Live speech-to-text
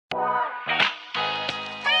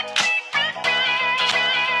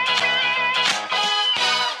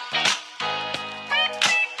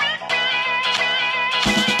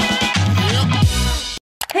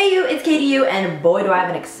you, and boy do I have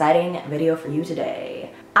an exciting video for you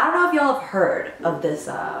today. I don't know if y'all have heard of this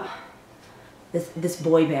this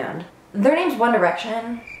boy band. Their name's One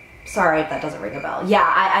Direction. Sorry if that doesn't ring a bell. Yeah,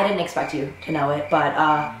 I didn't expect you to know it,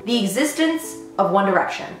 but the existence of One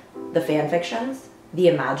Direction, the fanfictions, the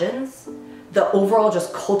imagines, the overall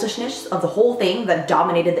just cultishness of the whole thing that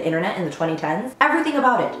dominated the internet in the 2010s, everything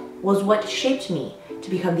about it was what shaped me to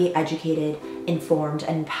become the educated, informed,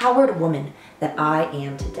 and empowered woman that I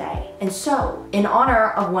am today. And so, in honor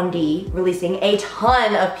of 1D releasing a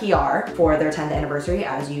ton of PR for their 10th anniversary,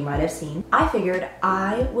 as you might have seen, I figured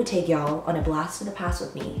I would take y'all on a blast to the past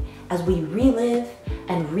with me as we relive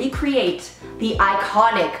and recreate the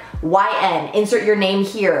iconic YN, insert your name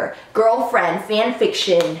here, girlfriend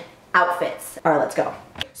fanfiction outfits. All right, let's go.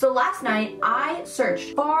 So last night, I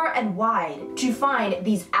searched far and wide to find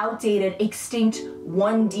these outdated, extinct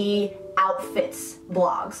 1D outfits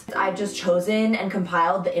blogs. I've just chosen and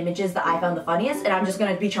compiled the images that I found the funniest, and I'm just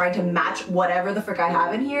gonna be trying to match whatever the frick I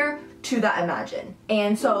have in here to that imagine.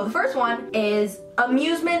 And so the first one is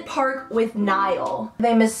amusement park with Nile.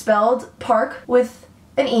 They misspelled park with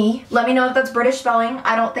an E. Let me know if that's British spelling.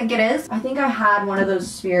 I don't think it is. I think I had one of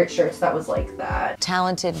those spirit shirts that was like that.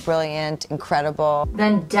 Talented, brilliant, incredible.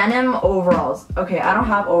 Then denim overalls. Okay, I don't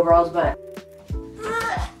have overalls, but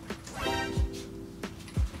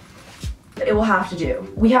it will have to do.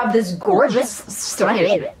 We have this gorgeous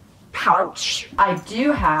pouch. I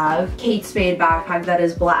do have Kate Spade backpack that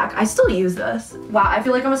is black. I still use this. Wow, I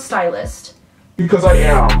feel like I'm a stylist. Because I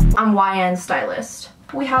am. I'm YN stylist.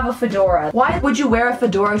 We have a fedora. Why would you wear a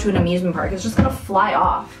fedora to an amusement park? It's just gonna fly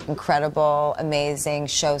off. Incredible, amazing,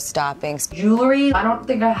 show-stopping. Jewelry, I don't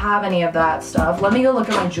think I have any of that stuff. Let me go look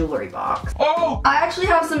at my jewelry box. Oh! I actually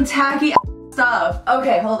have some tacky stuff.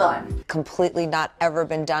 Okay, hold on. Completely not ever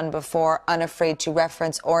been done before, unafraid to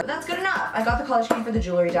reference or... That's good enough. I got the college key for the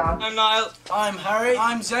jewelry down. I'm Niall. I'm Harry.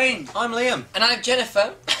 I'm Zane. I'm Liam. And I'm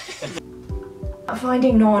Jennifer.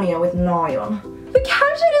 Finding Narnia with Niall. The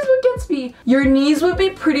caption is what gets me. Your knees would be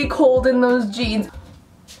pretty cold in those jeans.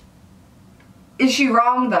 Is she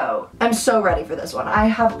wrong though? I'm so ready for this one. I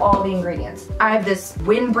have all the ingredients. I have this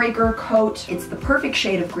windbreaker coat. It's the perfect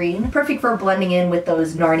shade of green. Perfect for blending in with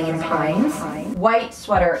those Narnian pines. White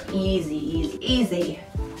sweater, easy, easy, easy.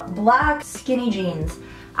 Black skinny jeans.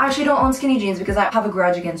 I actually don't own skinny jeans because I have a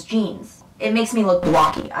grudge against jeans. It makes me look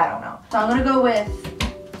blocky, I don't know. So I'm gonna go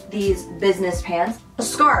with these business pants. A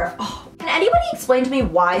scarf. Oh. Can anybody explain to me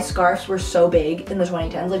why scarves were so big in the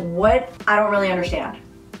 2010s? Like what? I don't really understand.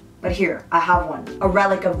 But here, I have one. A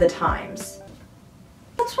relic of the times.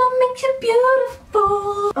 That's what makes you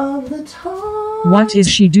beautiful of the time. What is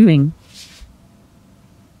she doing?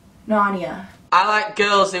 Narnia. I like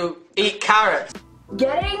girls who eat carrots.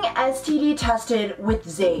 Getting STD tested with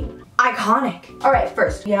Zane. Iconic. All right,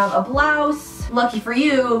 first we have a blouse. Lucky for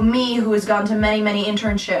you, me who has gone to many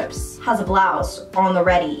internships has a blouse on the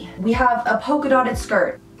ready. We have a polka dotted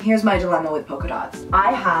skirt. Here's my dilemma with polka dots.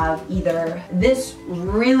 I have either this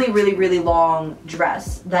really long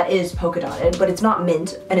dress that is polka dotted, but it's not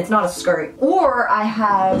mint and it's not a skirt, or I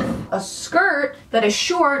have a skirt that is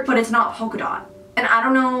short, but it's not polka dot. And I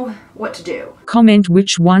don't know what to do. Comment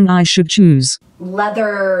which one I should choose.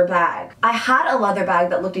 Leather bag. I had a leather bag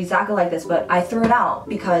that looked exactly like this, but I threw it out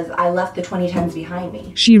because I left the 2010s behind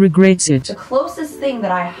me. She regrets it. The closest thing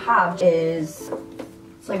that I have is,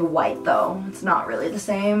 it's like white though. It's not really the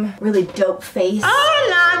same. Really dope face.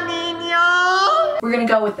 Hola, niño! We're gonna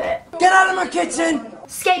go with it. Get out of my kitchen!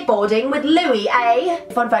 Skateboarding with Louis, eh?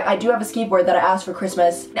 Fun fact, I do have a skateboard that I asked for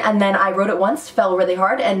Christmas, and then I rode it once, fell really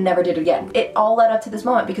hard, and never did it again. It all led up to this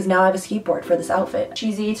moment because now I have a skateboard for this outfit.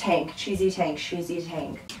 Cheesy tank, cheesy tank, cheesy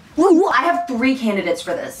tank. I have 3 candidates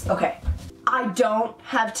for this. Okay. I don't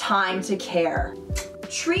have time to care.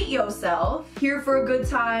 Treat yourself. Here for a good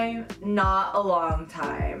time, not a long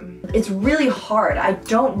time. It's really hard. I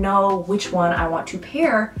don't know which one I want to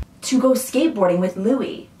pair to go skateboarding with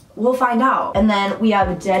Louis. We'll find out. And then we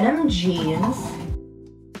have denim jeans.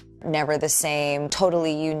 Never the same,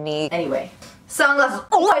 totally unique. Anyway, sunglasses.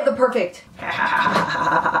 Oh, I have the perfect.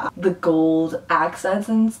 The gold accents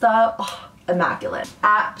and stuff. Oh, immaculate.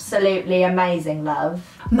 Absolutely amazing, love.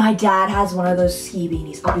 My dad has one of those ski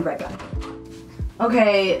beanies. I'll be right back.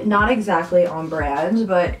 Okay, not exactly on brand,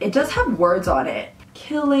 but it does have words on it.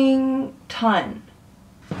 Killing ton.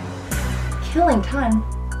 Killing ton.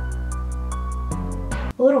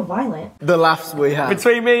 A little violent. The laughs we have.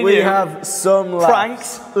 Between me and we you. have some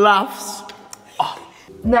laughs. Pranks, laughs. Oh.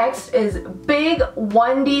 Next is big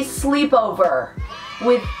 1D sleepover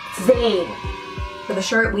with Zane. For the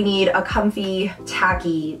shirt, we need a comfy,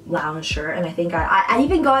 tacky lounge shirt, and I think I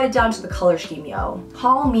even got it down to the color scheme, yo.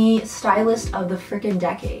 Call me stylist of the freaking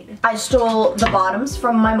decade. I stole the bottoms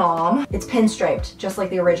from my mom. It's pinstriped, just like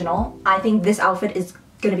the original. I think this outfit is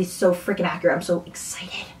gonna be so freaking accurate. I'm so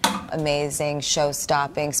excited. Amazing,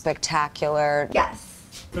 show-stopping, spectacular.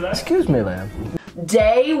 Yes. Excuse me, Liam.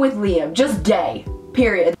 Day with Liam, just day.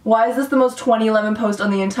 Period. Why is this the most 2011 post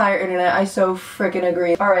on the entire internet? I so freaking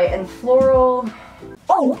agree. All right, and floral.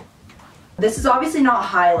 Oh! This is obviously not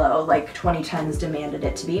high-low like 2010s demanded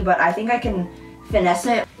it to be, but I think I can finesse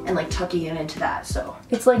it and like tuck it into that, so.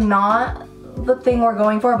 It's like not the thing we're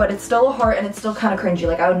going for, but it's still a heart and it's still kind of cringy.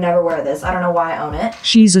 Like I would never wear this. I don't know why I own it.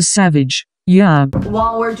 She's a savage. Yeah.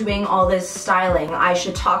 While we're doing all this styling, I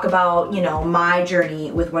should talk about, you know, my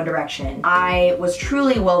journey with One Direction. I was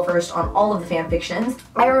truly well versed on all of the fan fictions.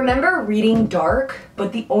 I remember reading Dark,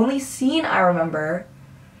 but the only scene I remember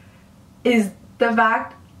is the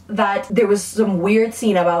fact that there was some weird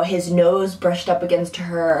scene about his nose brushed up against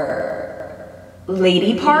her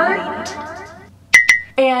lady part.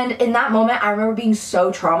 And in that moment, I remember being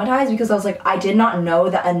so traumatized because I was like, I did not know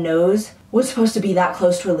that a nose was supposed to be that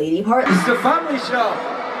close to a lady part. It's a family show.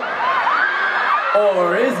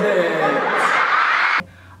 Or is it?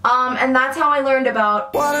 And that's how I learned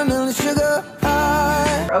about watermelon sugar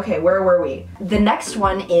high. Okay, where were we? The next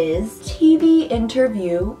one is TV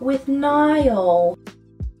interview with Niall.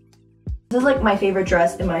 This is like my favorite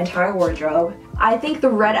dress in my entire wardrobe. I think the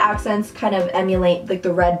red accents kind of emulate like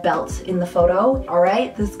the red belt in the photo. All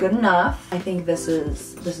right, this is good enough. I think this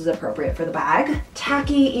is appropriate for the bag.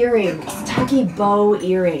 Tacky earrings, tacky bow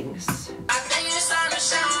earrings.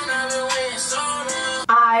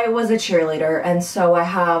 I was a cheerleader, and so I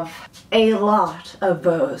have a lot of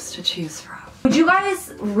bows to choose from. Would you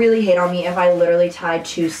guys really hate on me if I literally tied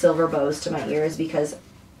 2 silver bows to my ears? Because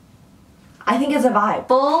I think it's a vibe.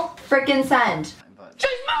 Full frickin' send. She's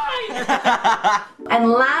mine!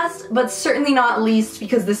 And last, but certainly not least,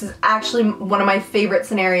 because this is actually one of my favorite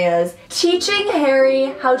scenarios, teaching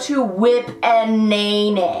Harry how to whip a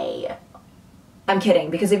nay-nay. I'm kidding,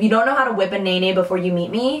 because if you don't know how to whip a nay-nay before you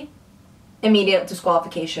meet me, immediate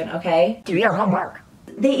disqualification, okay? Do your homework.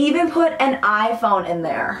 They even put an iPhone in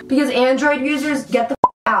there, because Android users get the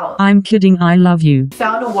f out. I'm kidding, I love you.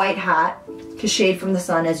 Found a white hat to shade from the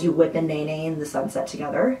sun as you whip and nay-nay in the sunset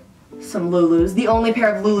together. Some Lulus, the only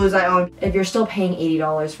pair of Lulus I own. If you're still paying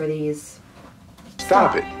 $80 for these,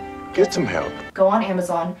 stop it. Get some help. Go on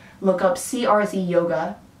Amazon, look up CRZ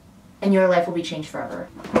Yoga, and your life will be changed forever.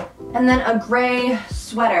 And then a gray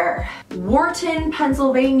sweater. Wharton,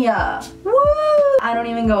 Pennsylvania. Woo! I don't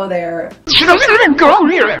even go there. She doesn't even go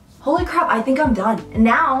here. Holy crap, I think I'm done. And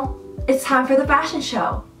now, it's time for the fashion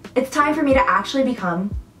show. It's time for me to actually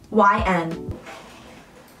become YN.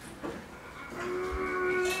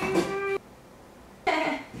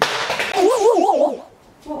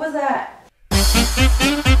 What was that?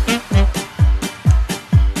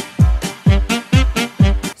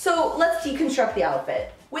 So let's deconstruct the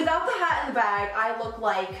outfit. Without the hat and the bag, I look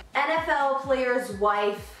like NFL player's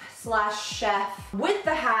wife / chef. With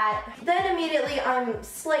the hat, then immediately I'm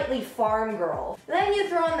slightly farm girl. Then you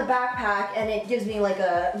throw in the backpack and it gives me like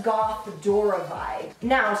a goth Dora vibe.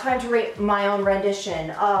 Now, time to rate my own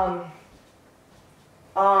rendition.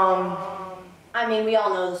 I mean, we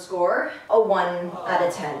all know the score. A 1 out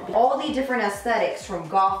of 10. All the different aesthetics, from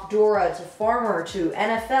goth Dora to farmer to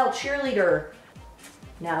NFL cheerleader.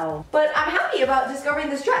 No. But I'm happy about discovering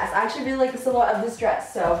this dress. I actually really like the silhouette of this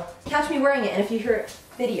dress, so catch me wearing it in a future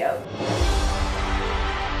video.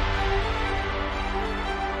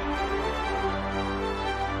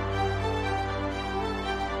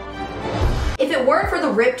 If it weren't for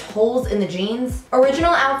the ripped holes in the jeans,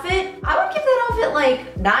 original outfit, I would give that outfit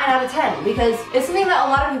like 9 out of 10 because it's something that a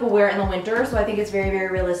lot of people wear in the winter, so I think it's very, very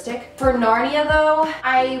realistic. For Narnia though,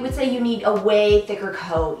 I would say you need a way thicker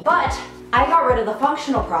coat, but I got rid of the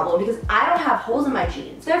functional problem because I don't have holes in my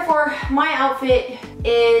jeans. Therefore, my outfit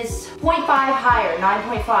is 0.5 higher,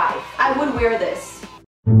 9.5. I would wear this.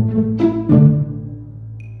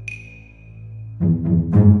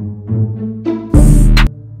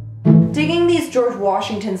 Digging these George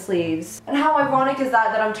Washington sleeves. And how ironic is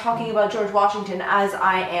that I'm talking about George Washington as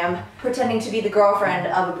I am pretending to be the girlfriend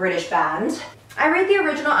of a British band. I rate the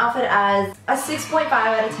original outfit as a 6.5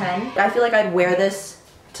 out of 10. I feel like I'd wear this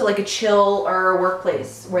to like a chill or a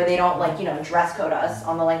workplace where they don't like, you know, dress code us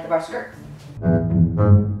on the length of our skirt.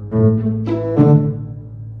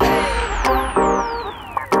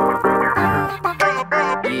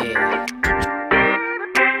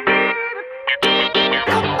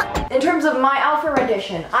 In terms of my outfit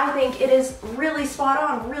rendition, I think it is really spot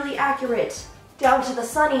on, really accurate. down to the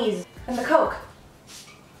sunnies and the Coke.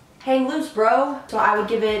 Hang loose, bro. So I would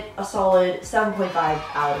give it a solid 7.5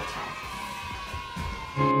 out of 10.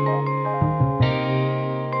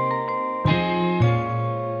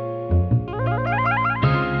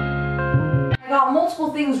 I got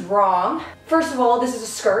multiple things wrong. First of all, this is a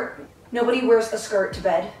skirt. Nobody wears a skirt to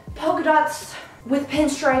bed. Polka dots with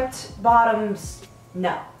pinstriped bottoms.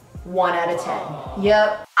 No. 1 out of 10.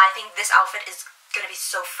 Yep. I think this outfit is gonna be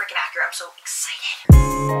so freaking accurate. I'm so excited.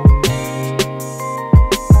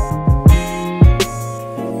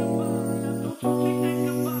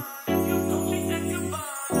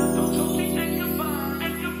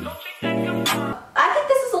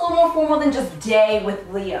 Formal than just day with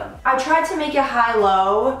Liam. I tried to make it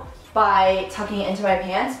high-low by tucking it into my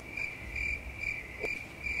pants.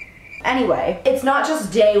 Anyway, it's not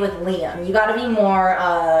just day with Liam. You gotta be more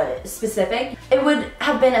specific. It would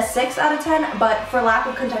have been a 6 out of 10, but for lack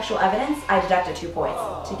of contextual evidence, I deducted 2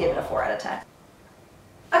 points to give it a 4 out of 10.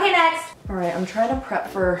 Okay, next. All right, I'm trying to prep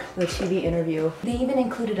for the TV interview. They even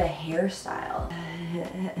included a hairstyle.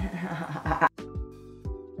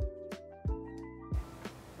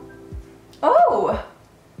 Oh,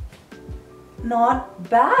 not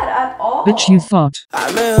bad at all. Bitch, you thought.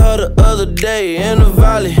 I met her the other day in the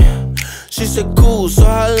valley. She said, cool, so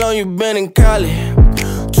how long you been in Cali?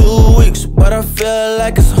 2 weeks, but I feel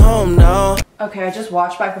like it's home now. Okay, I just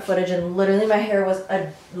watched back the footage and literally my hair was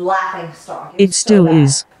a laughing stock. It still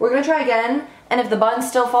is. We're gonna try again, and if the bun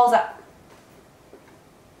still falls out...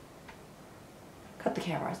 Cut the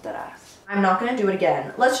cameras, deadass. I'm not gonna do it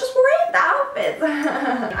again. Let's just rate the outfits.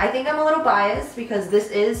 I think I'm a little biased because this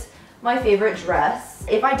is my favorite dress.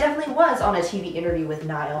 If I definitely was on a TV interview with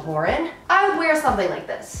Niall Horan, I would wear something like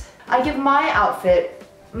this. I give my outfit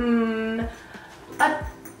a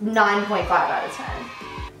 9.5 out of 10.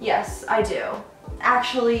 Yes, I do.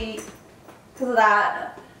 Actually, because of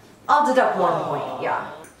that, I'll deduct 1 point, yeah.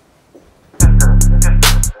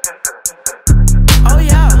 Oh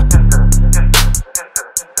yeah.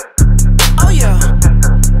 Oh yeah.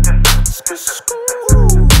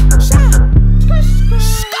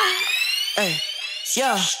 Hey,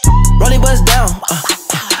 yeah. Rolling buzz down. I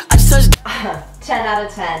just touched. 10 out of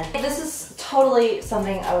 10. This is totally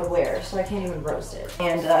something I would wear, so I can't even roast it.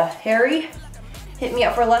 And Harry, hit me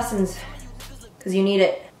up for lessons, because you need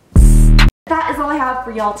it. That is all I have for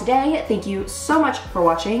y'all today. Thank you so much for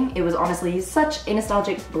watching. It was honestly such a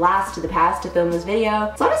nostalgic blast to the past to film this video.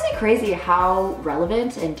 It's honestly crazy how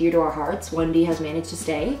relevant and dear to our hearts 1D has managed to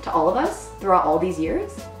stay to all of us throughout all these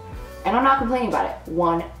years. And I'm not complaining about it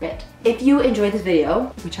one bit. If you enjoyed this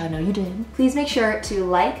video, which I know you did, please make sure to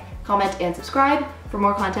like, comment, and subscribe for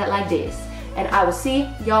more content like this. And I will see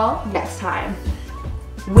y'all next time.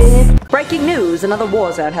 With breaking news, another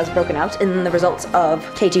war zone has broken out in the results of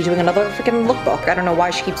Katie doing another freaking lookbook. I don't know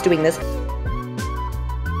why she keeps doing this.